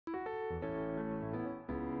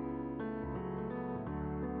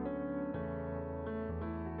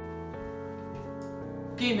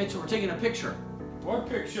Okay, Mitchell, we're taking a picture. What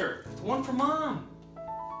picture? The one for Mom.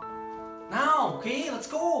 Now, okay, let's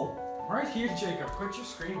go. Right here, Jacob. Quit your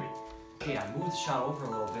screaming. Okay, I moved the shot over a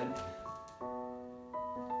little bit.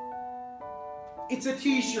 It's a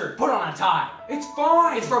t-shirt. Put on a tie. It's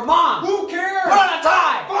fine. It's for Mom. Who cares? Put on a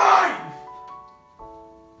tie. Fine.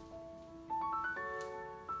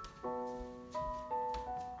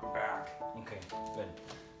 I'm back. Okay, good.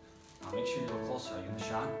 Now make sure you look closer. Are you in the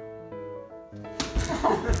shot?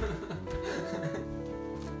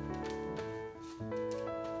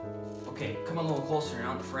 Okay, come a little closer. You're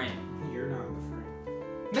not in the frame. You're not in the frame.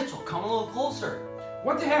 Mitchell, come a little closer.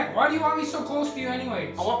 What the heck? Why do you want me so close to you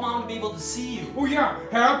anyways? I want Mom to be able to see you. Oh yeah,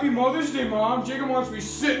 Happy Mother's Day, Mom. Jacob wants me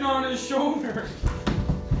sitting on his shoulder.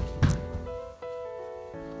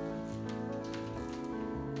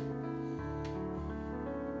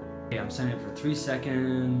 Okay, I'm setting it for 3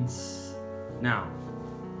 seconds. Now.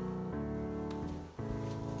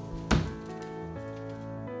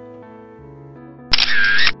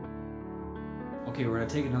 Okay, we're gonna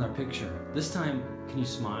take another picture. This time, can you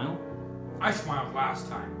smile? I smiled last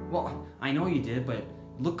time. Well, I know you did, but you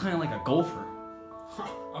look kind of like a gopher.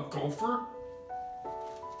 A gopher?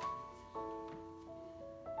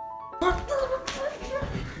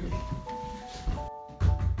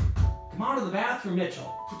 Come out of the bathroom,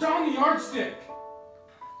 Mitchell. Put down the yardstick.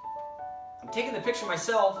 I'm taking the picture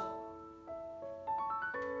myself.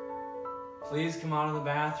 Please come out of the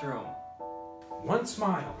bathroom. One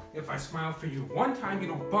smile. If I smile for you one time, you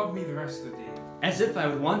don't bug me the rest of the day. As if I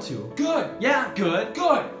would want to. Good. Yeah, good.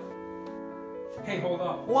 Good. Hey, hold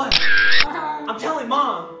up. What? I'm telling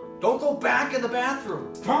Mom, don't go back in the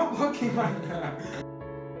bathroom. Stop looking like that.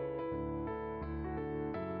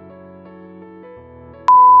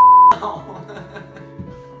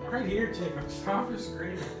 Right here, Jacob. Stop your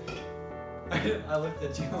screaming. I looked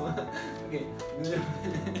at you. Okay.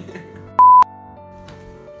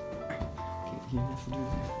 You have to do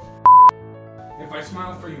that. If I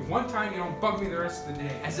smile for you one time, you don't bug me the rest of the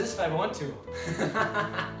day. As if I want to.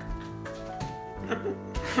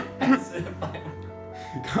 As if I...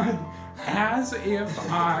 God, as if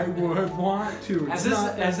I would want to. As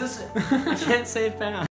this, I can't say it fast.